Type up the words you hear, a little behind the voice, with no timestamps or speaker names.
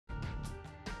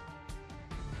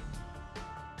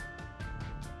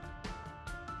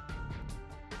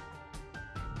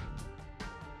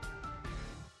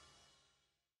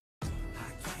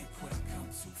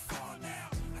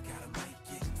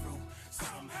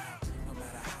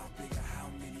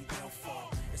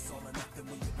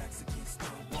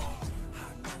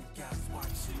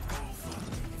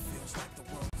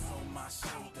my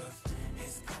shoulders.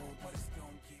 It's cold, but it's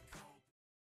gonna get cold.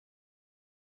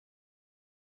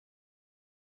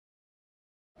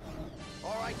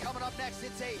 All right, coming up next,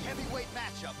 it's a heavyweight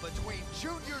matchup between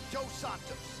Junior Dos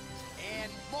Santos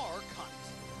and Mark Hunt.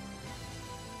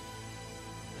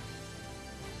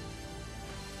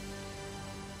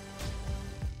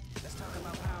 Let's talk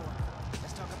about power.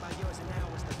 Let's talk about yours and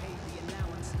ours to pay the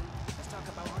allowance. Let's talk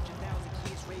about 100,000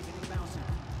 kids raving and bouncing,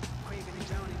 craving and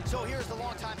drowning. So here's the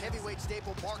longtime heavyweight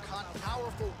staple, Mark Hunt,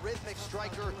 powerful rhythmic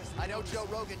striker. I know Joe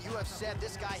Rogan, you have said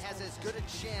this guy has as good a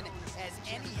chin as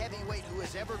any heavyweight who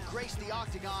has ever graced the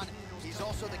octagon. He's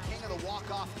also the king of the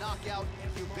walk-off knockout,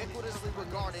 ubiquitously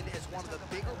regarded as one of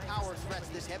the bigger power threats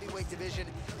this heavyweight division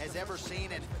has ever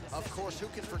seen. And of course, who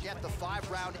can forget the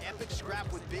 5-round epic scrap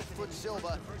with Bigfoot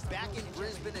Silva back in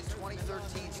Brisbane in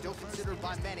 2013, still considered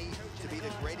by many to be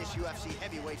the greatest UFC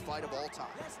heavyweight fight of all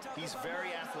time. He's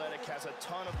very athletic, has a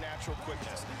ton of natural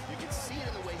quickness. You can see it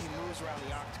in the way he moves around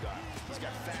the octagon. He's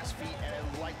got fast feet and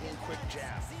a lightning quick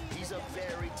jab. He's a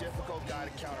very difficult guy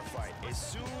to counterfight. As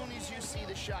soon as you see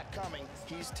the shot coming,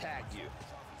 he's tagged you.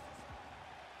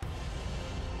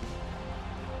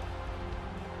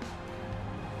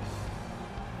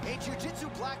 A jiu-jitsu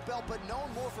black belt, but known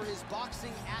more for his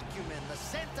boxing acumen, the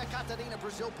Santa Catarina,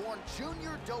 Brazil-born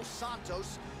Junior Dos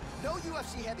Santos. No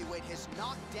UFC heavyweight has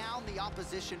knocked down the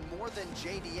opposition more than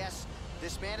JDS.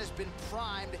 This man has been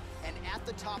primed and at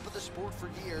the top of the sport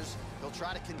for years. He'll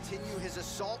try to continue his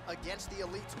assault against the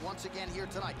elites once again here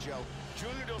tonight, Joe.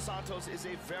 Junior Dos Santos is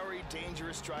a very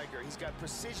dangerous striker. He's got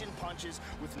precision punches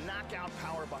with knockout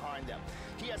power behind them.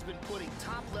 He has been putting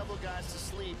top-level guys to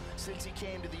sleep since he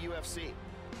came to the UFC.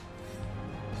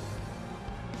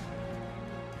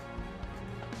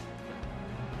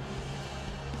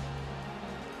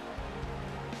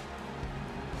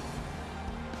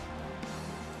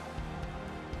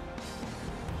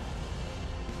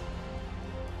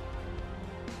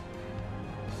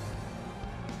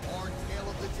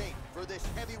 For this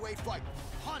heavyweight fight,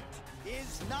 Hunt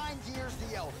is 9 years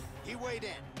the elder. He weighed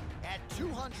in at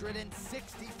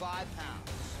 265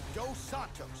 pounds. Dos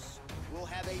Santos will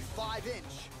have a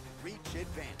 5-inch reach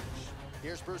advantage.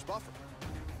 Here's Bruce Buffer.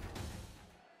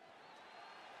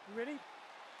 You ready?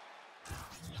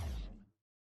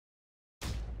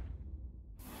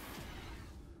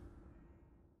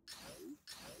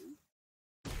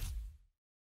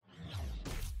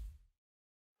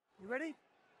 You ready?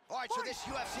 All right, so this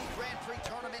UFC Grand Prix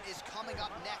tournament is coming up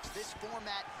next. This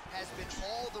format has been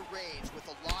all the rage with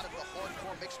a lot of the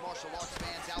hardcore mixed martial arts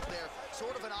fans out there.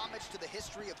 Sort of an homage to the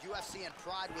history of UFC and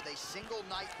Pride with a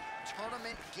single-night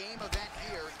tournament game event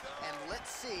here. And let's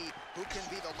see who can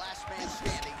be the last man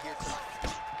standing here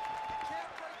tonight.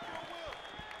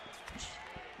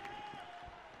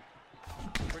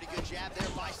 Pretty good jab there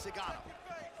by Sagano.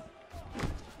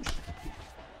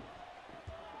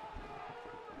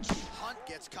 Hunt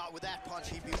gets caught with that punch.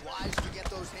 He'd be wise to get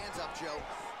those hands up, Joe.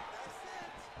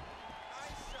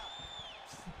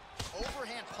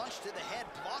 Overhand punch to the head,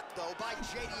 blocked though by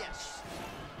JDS.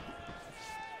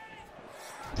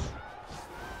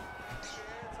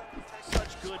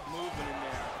 Such good movement in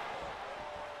there.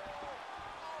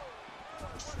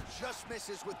 Just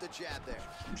misses with the jab there.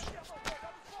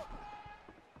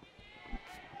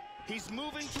 He's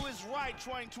moving to his right,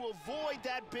 trying to avoid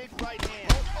that big right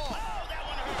hand. Oh, that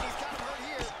one hurt. He's got him hurt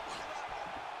here.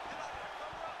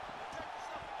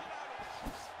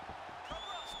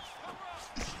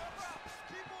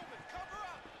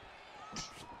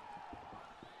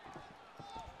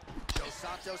 Dos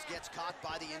Santos gets caught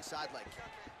by the inside leg kick.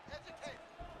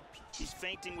 He's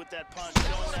feinting with that punch,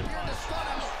 showing that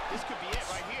punch. This could be it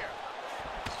right here.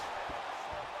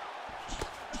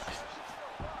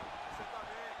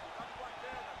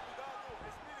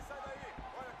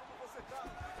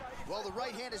 Well, the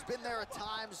right hand has been there at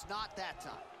times, not that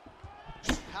time.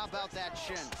 How about that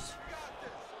shins?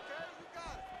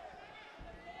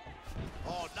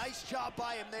 Oh, nice job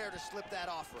by him there to slip that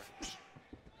offering.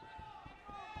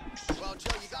 Well,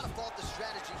 Joe, you got to fault the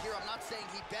strategy here. I'm not saying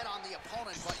he bet on the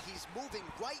opponent, but he's moving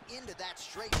right into that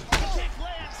straight. Oh. Kick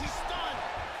lands, he's stunned.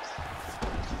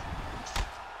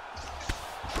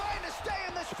 Trying to stay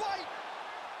in this fight.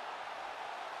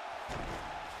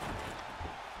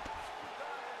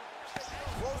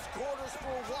 Close quarters for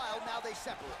a while, now they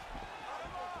separate.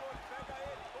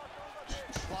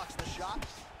 Blocks the shot.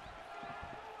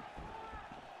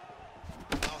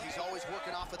 Oh, he's always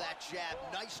working off of that jab.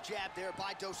 Nice jab there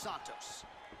by Dos Santos.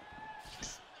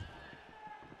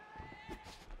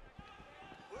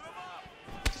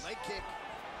 Leg kick.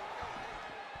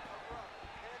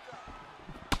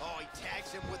 Oh, he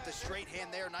tags him with the straight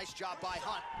hand there. Nice job by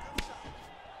Hunt.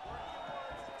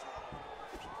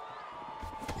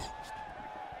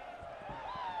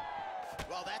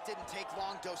 Well, that didn't take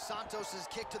long. Dos Santos'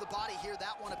 kick to the body here.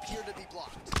 That one appeared to be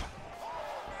blocked.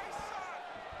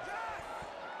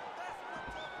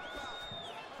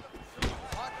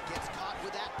 Hunt gets caught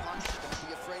with that punch. Don't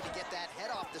be afraid to get that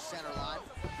head off the center line.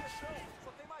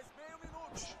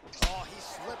 Oh, he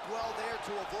slipped well there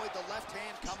to avoid the left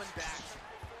hand coming back.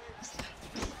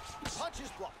 Punch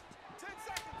is blocked. 10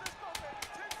 seconds, let's go, baby.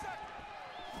 10 seconds.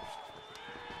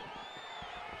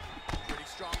 Pretty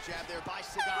strong jab there by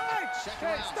Segan. Second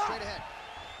round, straight ahead.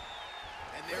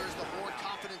 And there's the horn.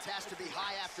 Confidence has to be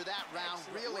high after that round.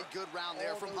 Really good round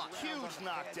there from Hunt. Huge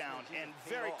knockdown and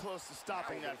very close to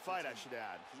stopping that fight, I should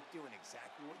add. Keep doing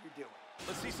exactly what you're doing.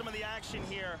 Let's see some of the action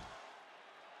here.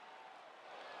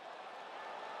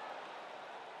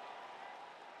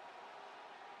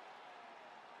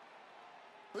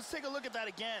 Let's take a look at that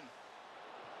again.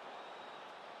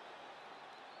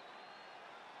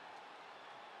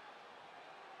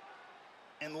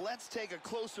 And let's take a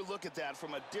closer look at that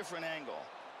from a different angle.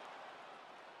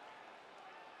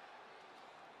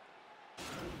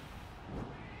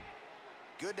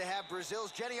 Good to have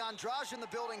Brazil's Jenny Andrade in the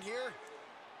building here.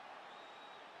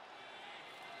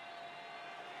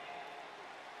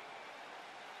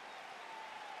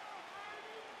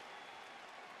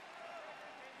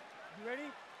 You ready?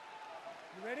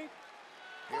 You ready?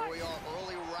 Here we are,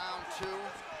 early round 2.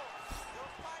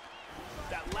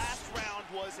 That last round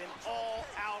was an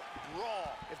all-out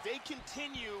brawl. If they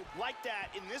continue like that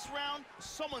in this round,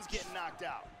 someone's getting knocked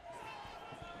out.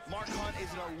 Mark Hunt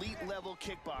is an elite-level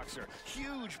kickboxer.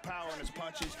 Huge power in his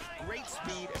punches, great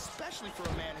speed, especially for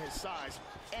a man his size.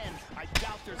 And I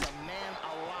doubt there's a man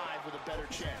alive with a better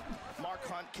chin. Mark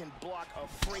Hunt can block a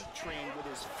freight train with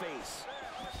his face.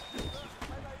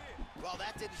 Well,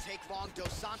 that didn't take long.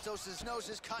 Dos Santos' nose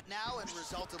is cut now, and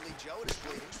resultantly, Joe is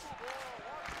bleeding.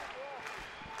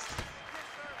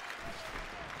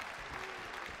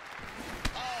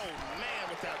 Oh, man,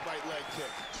 with that right leg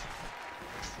kick.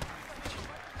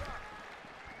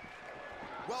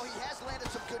 Well, he has landed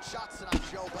some good shots tonight,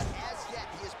 Joe, but as yet,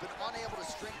 he has been unable to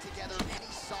string together any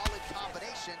solid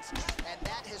combinations, and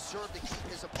that has served to keep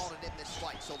his opponent in this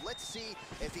fight. So let's see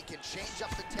if he can change up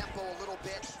the tempo a little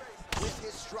bit with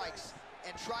his strikes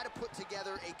and try to put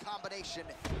together a combination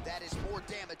that is more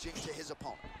damaging to his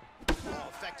opponent. Oh,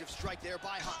 effective strike there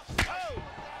by Hunt. Oh!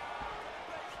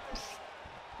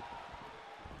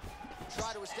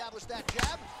 Try to establish that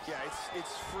jab. Yeah,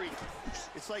 it's free.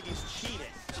 It's like he's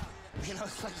cheating. You know,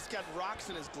 it's like he's got rocks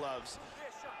in his gloves.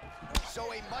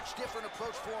 So a much different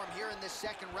approach for him here in this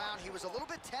second round. He was a little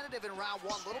bit tentative in round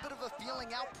 1, a little bit of a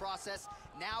feeling out process.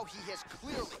 Now he has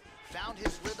clearly found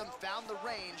his rhythm, found the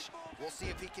range. We'll see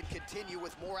if he can continue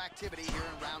with more activity here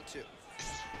in round 2.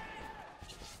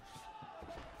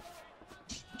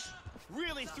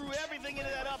 Really threw everything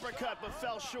into that uppercut, but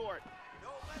fell short.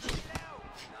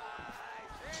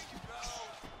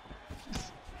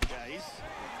 Yeah, he's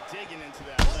digging into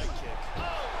that leg kick. Oh,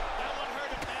 that one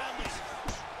hurt him badly.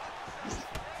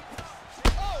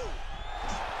 Oh!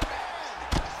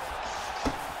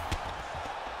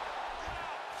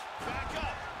 Back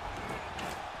up.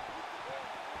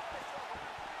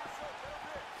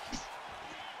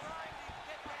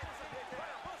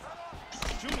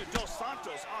 Junior Dos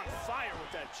Santos on fire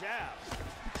with that jab.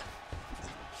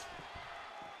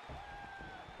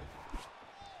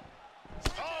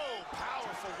 Oh,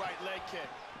 powerful right leg kick.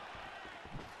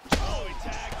 Oh, he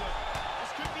tagged him.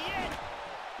 This could be it.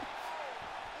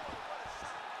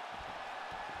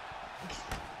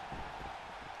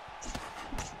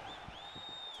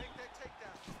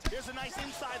 Here's a nice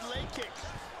inside leg kick.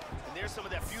 And there's some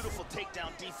of that beautiful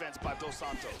takedown defense by Dos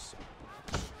Santos.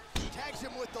 Tags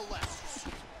him with the left.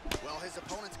 Well, his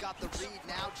opponent's got the read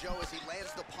now, Joe, as he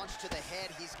lands the punch to the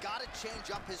head. He's got to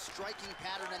change up his striking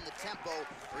pattern and the tempo,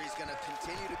 or he's going to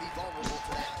continue to be vulnerable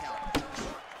to that count.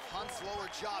 Hunt's lower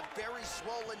jaw very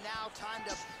swollen now. Time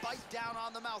to bite down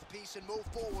on the mouthpiece and move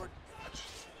forward.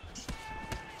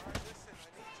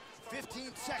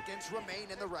 15 seconds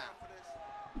remain in the round.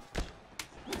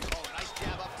 Oh, nice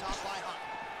jab up top by Hunt.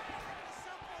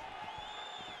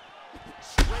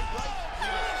 Straight right.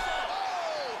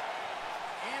 Oh!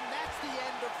 And that's the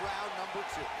end of round number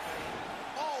 2.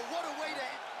 Oh, what a way to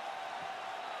end.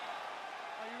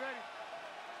 Are you ready?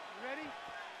 You ready?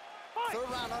 Fight! Third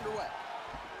round underway.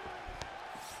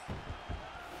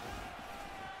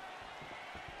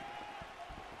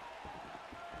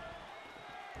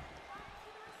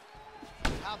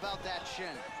 How about that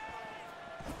shin?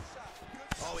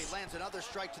 Oh, he lands another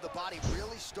strike to the body,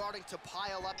 really starting to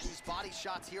pile up these body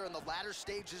shots here in the latter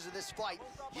stages of this fight.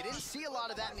 You didn't see a lot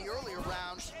of that in the earlier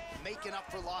rounds, making up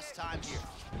for lost time here.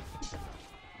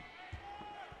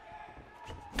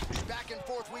 Back and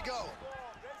forth we go.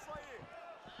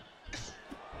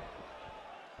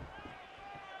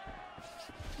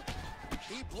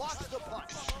 He blocks the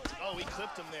punch. Oh, he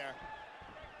clipped him there.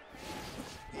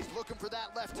 He's looking for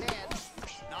that left hand.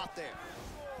 Not there.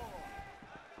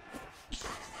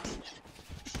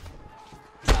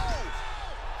 Oh!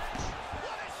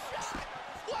 What a shot!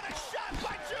 What a shot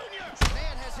by Junior!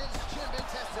 Man, has his chin been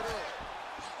tested early.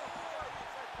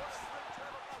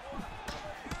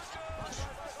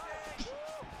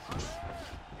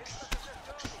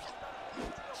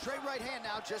 Straight right hand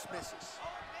now, just misses.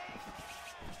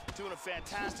 Doing a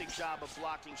fantastic job of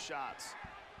blocking shots.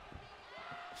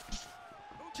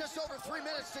 Just over 3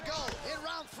 minutes to go in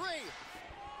round 3.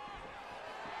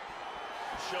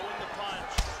 Showing the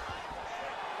punch.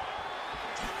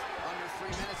 Under 3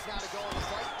 minutes now to go in the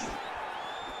fight.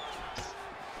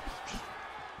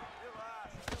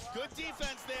 Good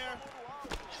defense there.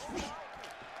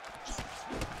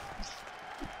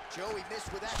 Joey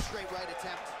missed with that straight right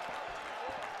attempt.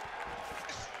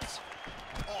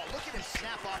 Oh, look at him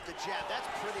snap off the jab. That's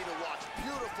pretty to watch.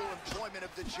 Beautiful enjoyment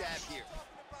of the jab here.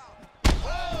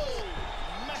 Oh,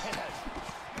 man.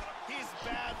 He's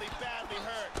badly, badly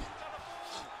hurt.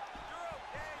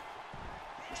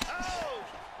 Oh!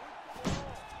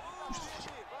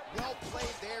 Well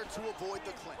played there to avoid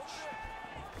the clinch.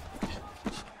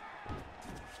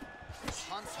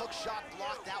 Hunt's hook shot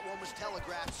blocked. That one was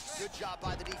telegraphed. Good job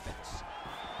by the defense.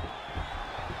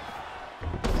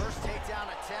 First takedown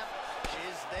attempt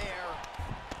is there.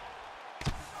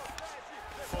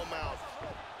 Full mount.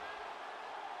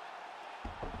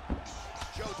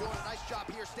 Joe doing a nice job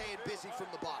here, staying busy from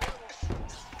the bottom.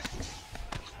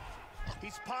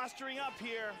 He's posturing up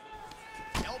here.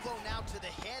 Elbow now to the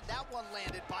head. That one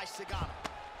landed by Sagano.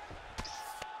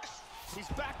 He's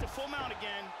back to full mount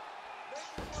again.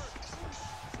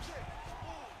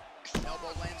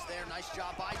 Elbow lands there. Nice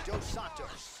job by Dos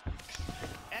Santos.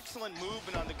 Excellent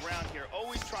movement on the ground here.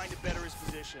 Always trying to better his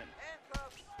position.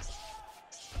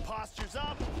 Postures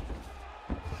up.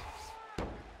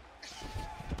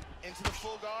 Into the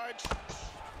full guard.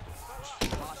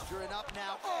 Posturing up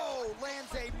now. Oh,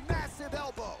 lands a massive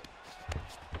elbow.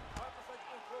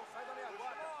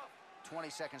 20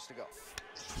 seconds to go.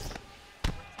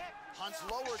 Hunt's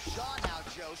lower jaw now,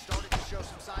 Joe, started to show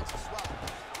some signs of swelling.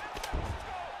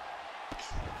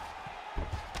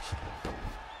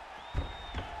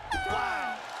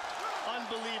 Wow.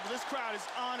 Unbelievable. This crowd is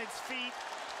on its feet.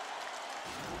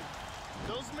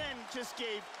 Those men just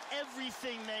gave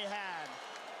everything they had.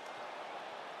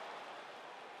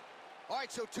 All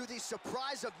right, so to the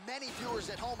surprise of many viewers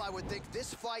at home, I would think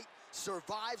this fight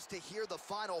survives to hear the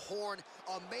final horn.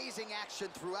 Amazing action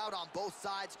throughout on both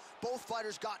sides. Both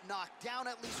fighters got knocked down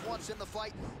at least once in the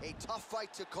fight. A tough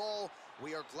fight to call.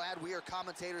 We are glad we are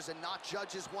commentators and not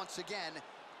judges once again.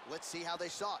 Let's see how they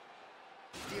saw it.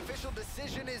 The official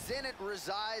decision is in. It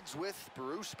resides with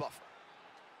Bruce Buffer.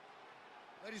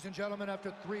 Ladies and gentlemen,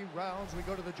 after 3 rounds, we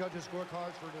go to the judges'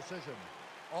 scorecards for a decision.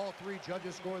 All 3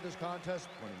 judges scored this contest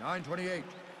 29-28.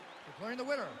 Declaring the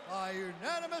winner by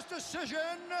unanimous decision,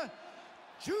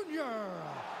 Junior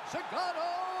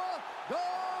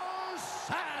Dos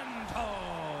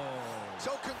Santos.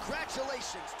 So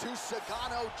congratulations to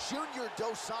Junior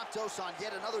Dos Santos on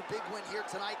yet another big win here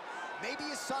tonight. Maybe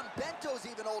his son Bento's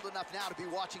even old enough now to be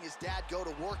watching his dad go to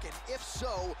work, and if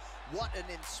so, what an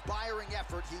inspiring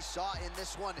effort he saw in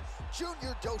this one.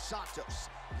 Junior Dos Santos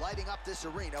lighting up this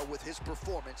arena with his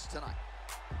performance tonight.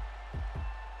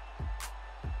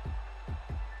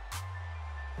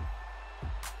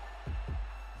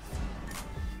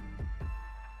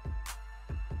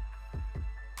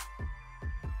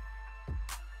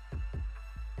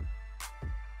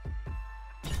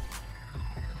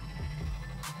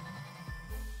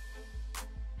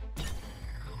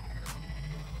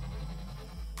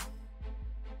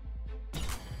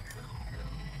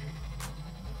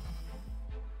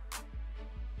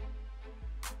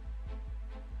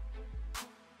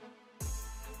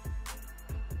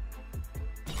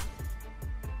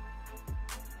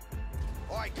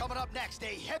 All right, coming up next,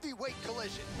 a heavyweight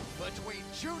collision between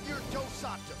Junior Dos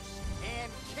Santos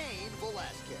and Cain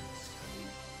Velasquez.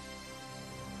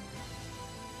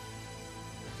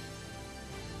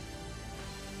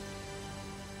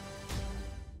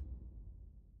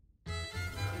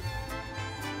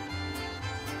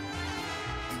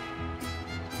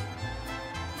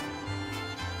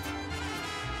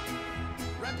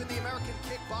 Repping the American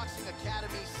Kickboxing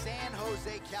Academy, San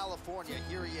Jose, California.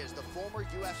 Here he is, the former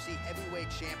UFC heavyweight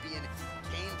champion,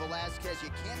 Cain Velasquez.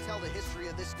 You can't tell the history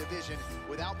of this division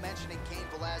without mentioning Cain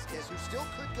Velasquez, who still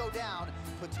could go down,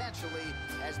 potentially,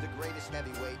 as the greatest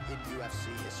heavyweight in UFC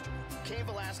history. Cain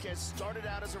Velasquez started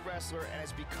out as a wrestler and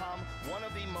has become one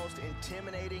of the most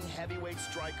intimidating heavyweight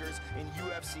strikers in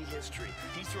UFC history.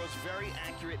 He throws very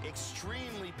accurate,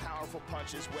 extremely powerful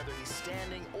punches, whether he's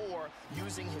standing or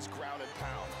using his ground and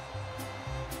pound.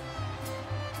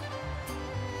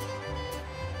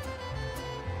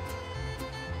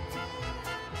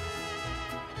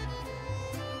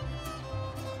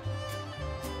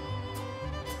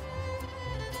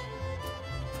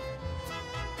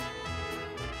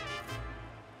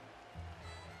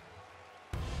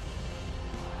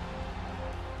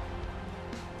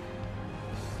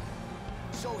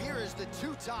 So here is the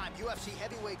two-time UFC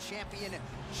heavyweight champion,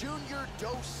 Junior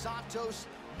Dos Santos,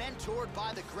 mentored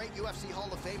by the great UFC Hall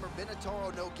of Famer,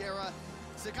 Minotauro Nogueira.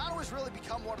 Zagano has really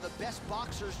become one of the best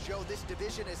boxers, Joe, this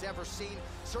division has ever seen.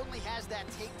 Certainly has that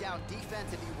takedown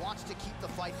defense, and he wants to keep the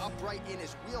fight upright in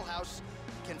his wheelhouse.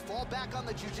 Can fall back on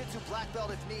the jiu-jitsu black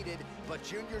belt if needed, but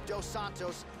Junior Dos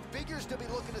Santos figures to be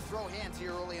looking to throw hands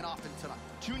here early and often tonight.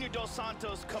 Junior Dos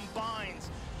Santos combines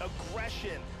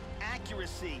aggression,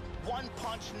 accuracy,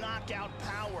 one-punch knockout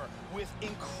power with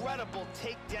incredible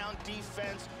takedown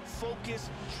defense, focus,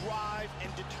 drive,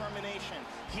 and determination.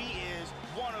 He is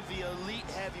one of the elite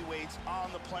heavyweights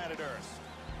on the planet Earth.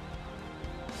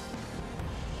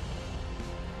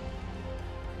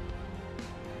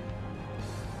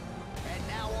 And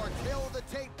now our tale of the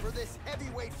tape for this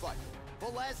heavyweight fight.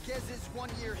 Velasquez is 1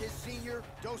 year his senior.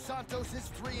 Dos Santos is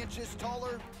 3 inches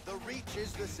taller. The reach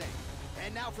is the same.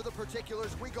 And now for the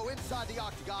particulars, we go inside the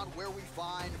octagon where we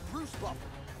find Bruce Buffer.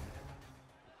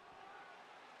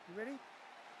 You ready?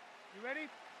 You ready?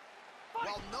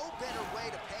 Well, no better way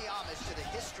to pay homage to the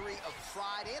history of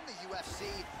Pride and the UFC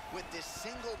with this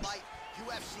single night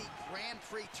UFC Grand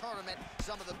Prix tournament.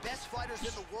 Some of the best fighters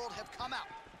in the world have come out.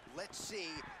 Let's see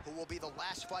who will be the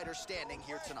last fighter standing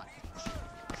here tonight.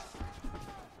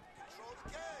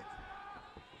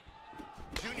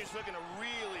 Junior's looking to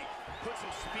really put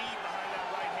some speed behind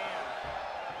that right hand.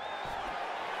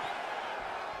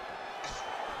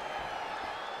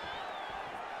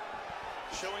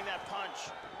 Showing that punch.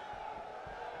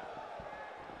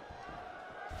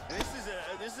 And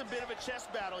this is a bit of a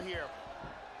chest battle here.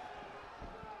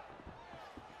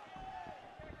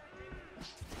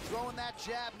 Throwing that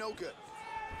jab, no good.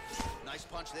 Nice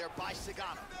punch there by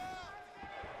Zagano.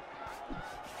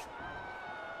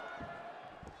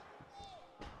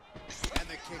 And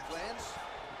the kick lands.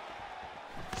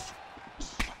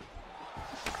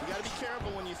 You gotta be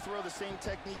careful when you throw the same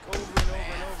technique over and over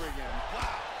and over again.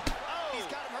 Wow. Oh, he's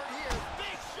got him hurt here.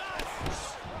 Big shot.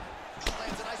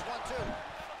 Lands a nice one, too.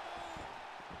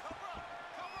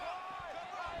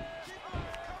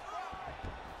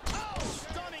 Oh,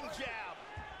 stunning jab.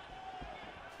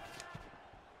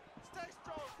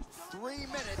 3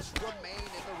 minutes remain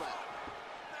in the round.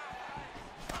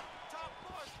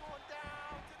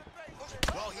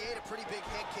 Well, he ate a pretty big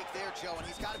head kick there, Joe, and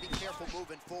he's got to be careful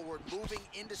moving forward, moving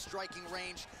into striking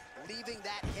range, leaving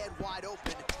that head wide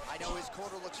open. I know his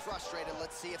corner looks frustrated.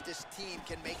 Let's see if this team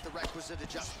can make the requisite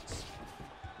adjustments.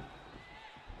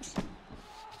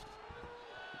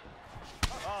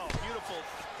 Oh, beautiful,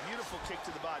 beautiful kick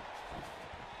to the butt.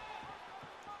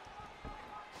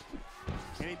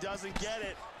 And he doesn't get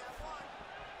it.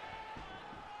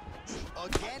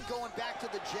 Again, going back to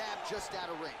the jab, just out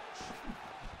of range.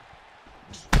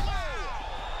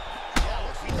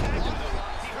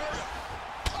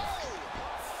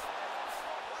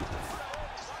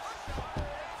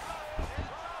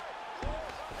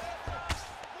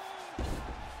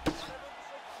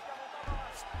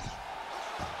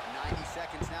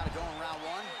 Seconds now to go in round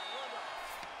one.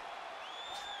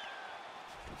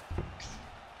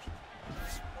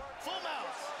 Full mount.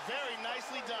 Very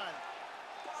nicely done.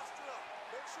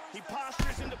 He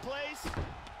postures into place.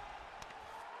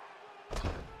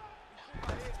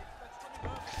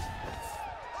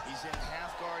 He's in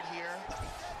half guard here.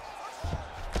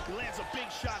 He lands a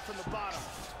big shot from the bottom.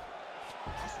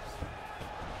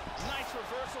 Nice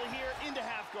reversal here into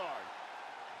half guard.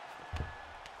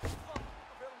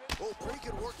 Oh, pretty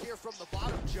good work here from the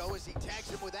bottom, Joe, as he tags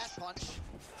him with that punch.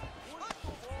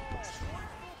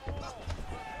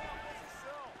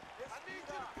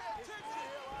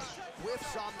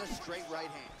 Whiffs on the straight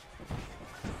right hand.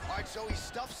 All right, so he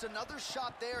stuffs another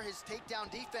shot there. His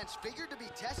takedown defense figured to be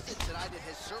tested tonight. It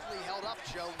has certainly held up,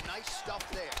 Joe. Nice stuff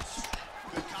there.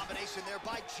 Good combination there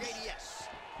by JDS.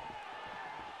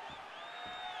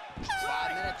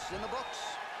 5 minutes in the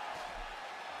books.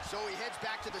 So he heads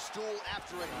back to the stool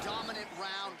after a dominant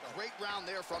round. Great round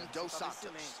there from Dos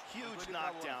Santos. Huge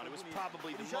knockdown. It was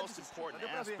probably the most important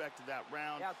aspect of that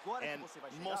round, and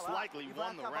most likely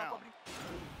won the round.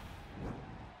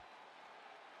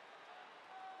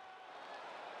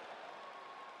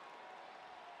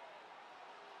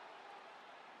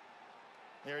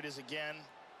 There it is again.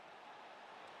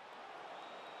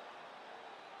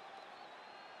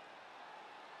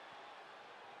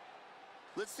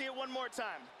 Let's see it one more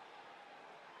time.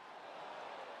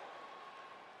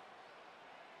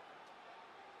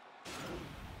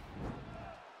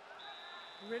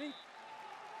 You ready?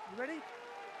 You ready?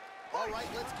 All right,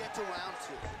 let's get to round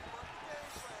 2.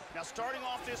 Now, starting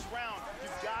off this round,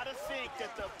 you've got to think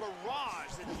that the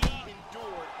barrage that he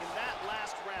endured in that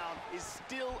last round is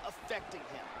still affecting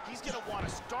him. He's going to want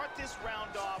to start this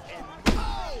round off and...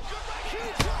 Oh!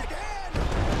 Huge right hand!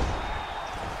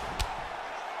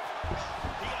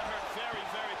 He got hurt very,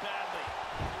 very badly.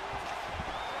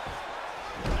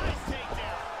 Nice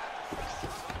takedown.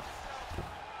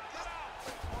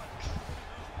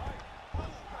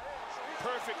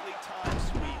 Perfectly timed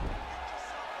sweep.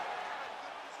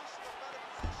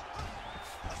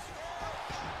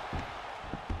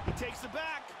 He takes the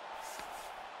back.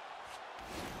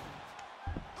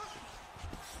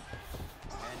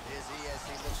 And dizzy as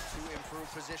he looks to improve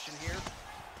position here.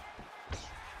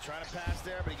 Trying to pass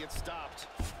there, but he gets stopped.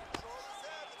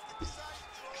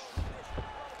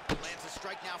 Lands a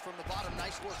strike now from the bottom.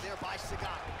 Nice work there by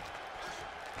Sagat.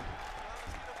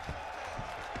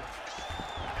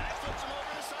 And that flips him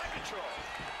over to side control.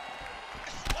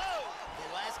 Whoa!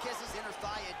 Velasquez's inner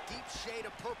thigh a deep shade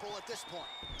of purple at this point.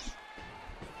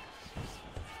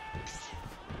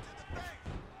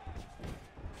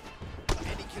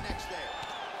 And he connects there.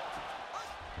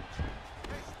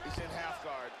 He's in half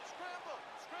guard.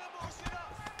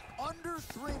 Under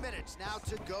 3 minutes now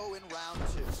to go in round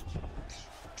 2.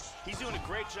 He's doing a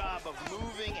great job of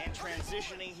moving and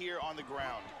transitioning here on the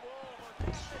ground.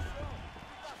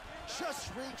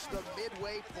 Just reached the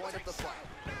midway point of the fight.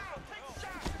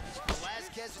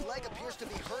 Velasquez's leg appears to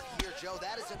be hurt here, Joe.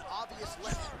 That is an obvious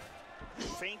limp.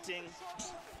 Feinting.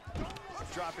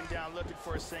 Dropping down, looking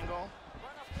for a single.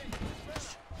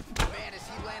 Man, as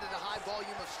he landed a high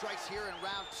volume of strikes here in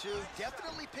round 2,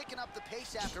 definitely picking up the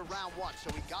pace after round 1. So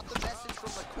he got the message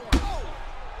from the corner. Oh!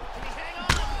 Can he hang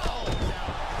on? Oh,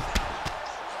 down.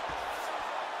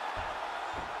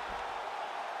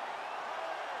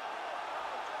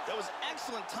 That was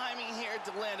excellent timing here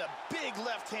to land a big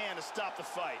left hand to stop the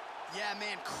fight. Yeah,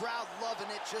 man, crowd loving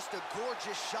it. Just a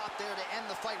gorgeous shot there to end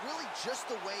the fight. Really just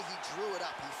the way he drew it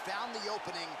up. He found the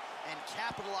opening and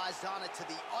capitalized on it to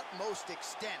the utmost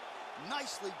extent.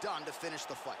 Nicely done to finish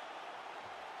the fight.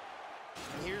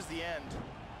 And here's the end.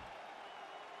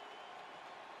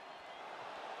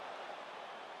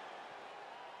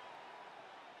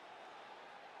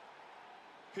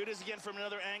 Here it is again from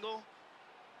another angle.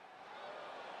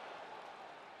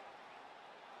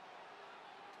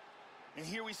 And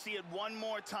here we see it one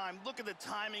more time. Look at the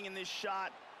timing in this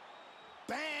shot.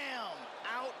 Bam!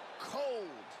 Out cold.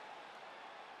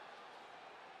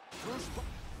 Bruce.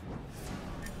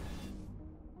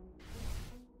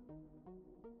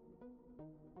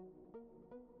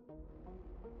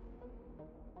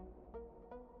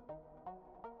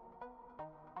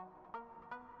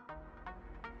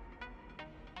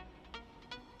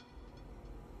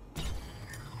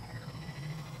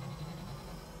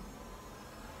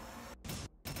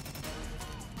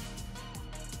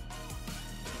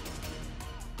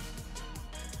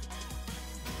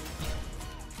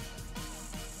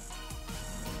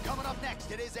 Coming up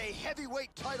next, it is a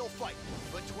heavyweight title fight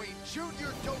between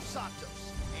Junior Dos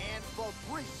Santos and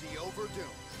Fabricio Werdum.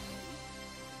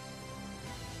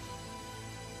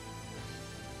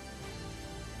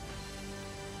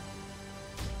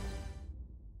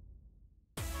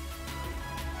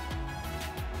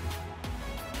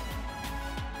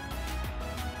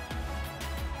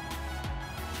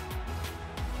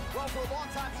 Well, for a long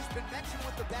time, he's been mentioned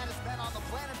with the baddest men on the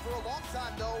planet. For a long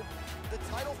time, though, the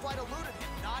title fight eluded him.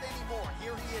 Not anymore.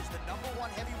 Here he is, the #1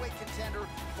 heavyweight contender,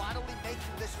 finally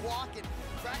making this walk and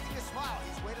cracking a smile.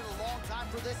 He's waited a long time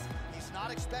for this. He's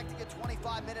not expecting a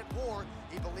 25-minute war.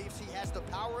 He believes he has the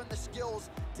power and the skills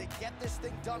to get this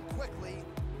thing done quickly.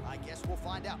 I guess we'll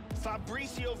find out.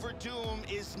 Fabricio Werdum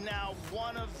is now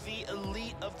one of the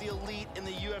elite in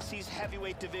the UFC's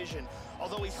heavyweight division.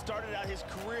 Although he started out his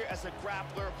career as a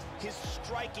grappler, his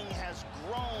striking has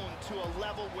grown to a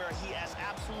level where he is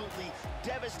absolutely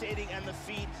devastating on the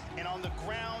feet, and on the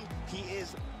ground, he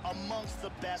is amongst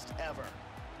the best ever.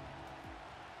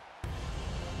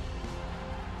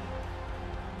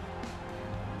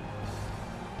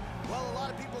 Well, a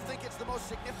lot of people think it's the most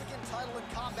significant title in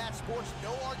combat sports.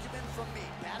 No argument from me.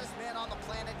 Baddest man on the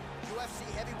planet, UFC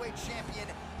heavyweight champion.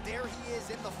 There he is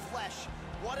in the flesh.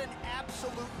 What an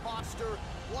absolute monster.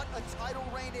 What a title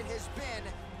reign it has been.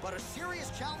 But a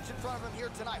serious challenge in front of him here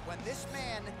tonight. When this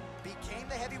man became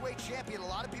the heavyweight champion, a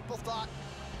lot of people thought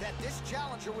that this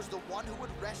challenger was the one who would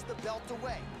wrest the belt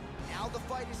away. Now the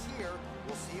fight is here.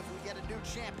 We'll see if we get a new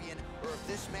champion or if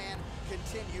this man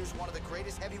continues one of the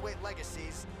greatest heavyweight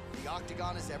legacies the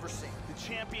Octagon has ever seen. The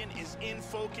champion is in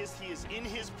focus. He is in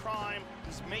his prime.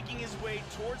 He's making his way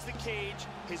towards the cage.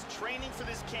 His training for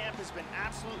this camp has been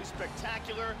absolutely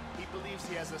spectacular. He believes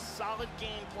he has a solid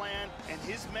game plan, and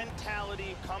his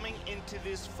mentality coming into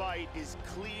this fight is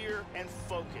clear and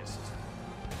focused.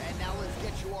 And now let's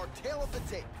get you our tale of the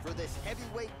tape for this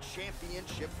heavyweight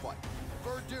championship fight.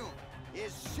 Verdun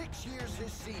is 6 years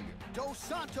his senior. Dos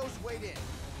Santos weighed in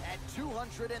at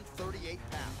 238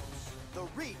 pounds. The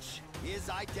reach is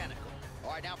identical.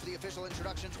 All right, now for the official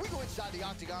introductions, we go inside the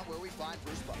Octagon where we find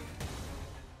Bruce Buffer.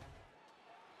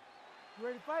 You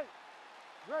ready to fight?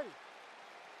 Ready.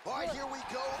 All right, here we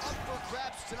go. Up for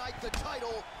grabs tonight, the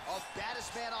title of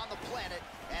baddest man on the planet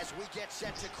as we get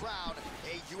set to crown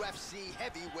a UFC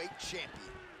heavyweight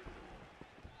champion.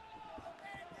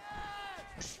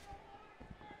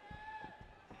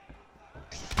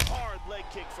 Hard leg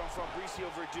kick from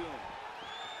Fabricio Verdun.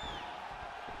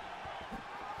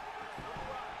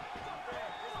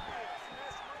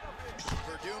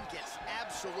 Verdun gets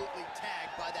absolutely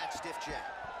tagged by that stiff jab.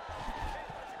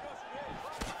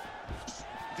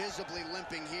 Visibly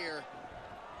limping here.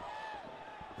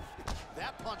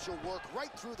 That punch will work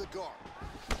right through the guard.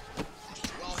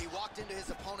 Well, he walked into his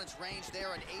opponent's range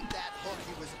there and ate that hook.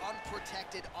 He was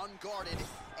unprotected, unguarded,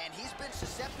 and he's been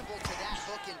susceptible to that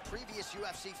hook in previous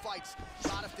UFC fights.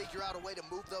 Got to figure out a way to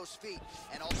move those feet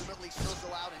and ultimately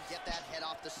circle out and get that head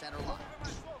off the center line.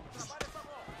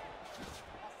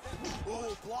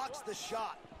 Ooh, blocks the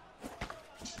shot.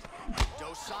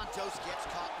 Dos Santos gets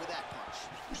caught with that punch.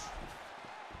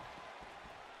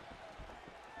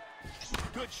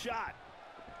 Good shot.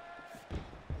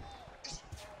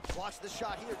 Watch the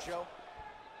shot here, Joe.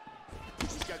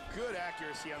 He's got good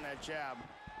accuracy on that jab.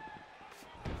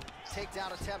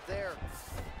 Takedown attempt there.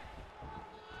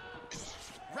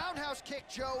 Roundhouse kick,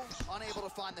 Joe. Unable to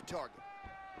find the target.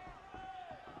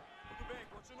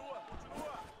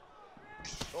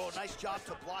 Oh, nice job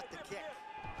to block the kick.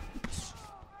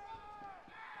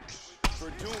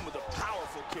 Verdun with a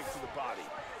powerful kick to the body.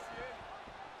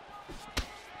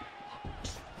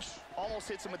 Almost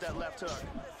hits him with that left hook.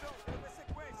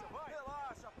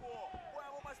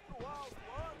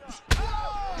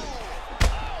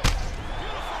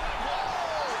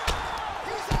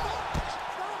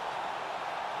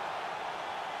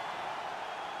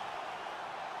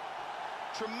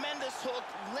 Tremendous hook,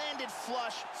 landed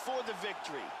flush for the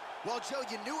victory. Well, Joe,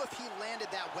 you knew if he landed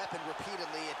that weapon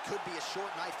repeatedly, it could be a short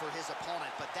night for his opponent,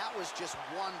 but that was just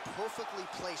one perfectly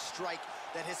placed strike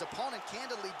that his opponent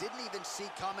candidly didn't even see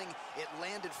coming. It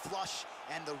landed flush,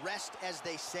 and the rest, as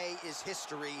they say, is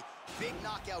history. Big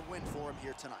knockout win for him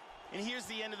here tonight. And here's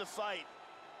the end of the fight.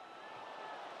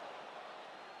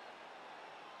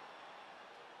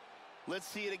 Let's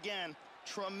see it again.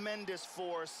 Tremendous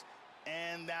force,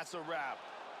 and that's a wrap.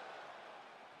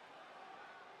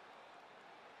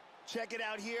 Check it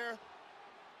out here.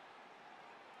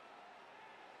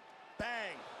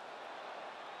 Bang.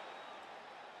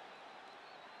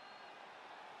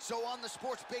 So on the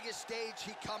sport's biggest stage,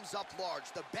 he comes up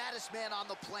large. The baddest man on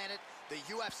the planet, the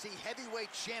UFC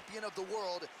heavyweight champion of the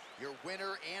world, your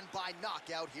winner and by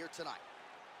knockout here tonight.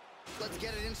 Let's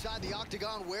get it inside the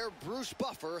Octagon where Bruce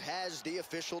Buffer has the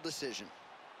official decision.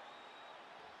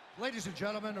 Ladies and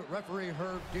gentlemen, referee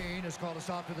Herb Dean has called a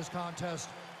stop to this contest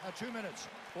at 2 minutes,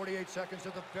 48 seconds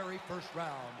of the very first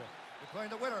round. Declaring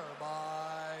the winner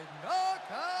by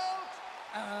knockout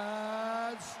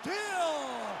and still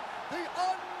the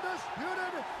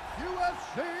undisputed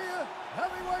UFC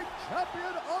heavyweight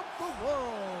champion of the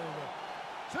world,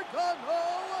 Junior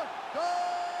Dos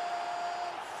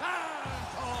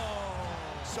Santos.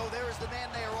 So there is the man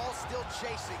they are all still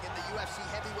chasing in the UFC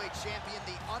heavyweight champion,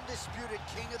 the undisputed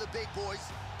king of the big boys,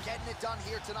 getting it done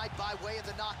here tonight by way of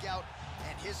the knockout.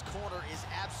 And his corner is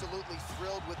absolutely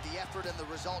thrilled with the effort and the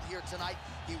result here tonight.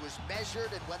 He was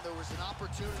measured, and when there was an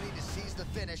opportunity to seize the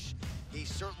finish, he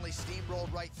certainly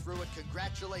steamrolled right through it.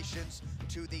 Congratulations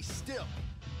to the still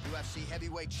UFC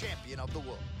heavyweight champion of the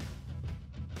world.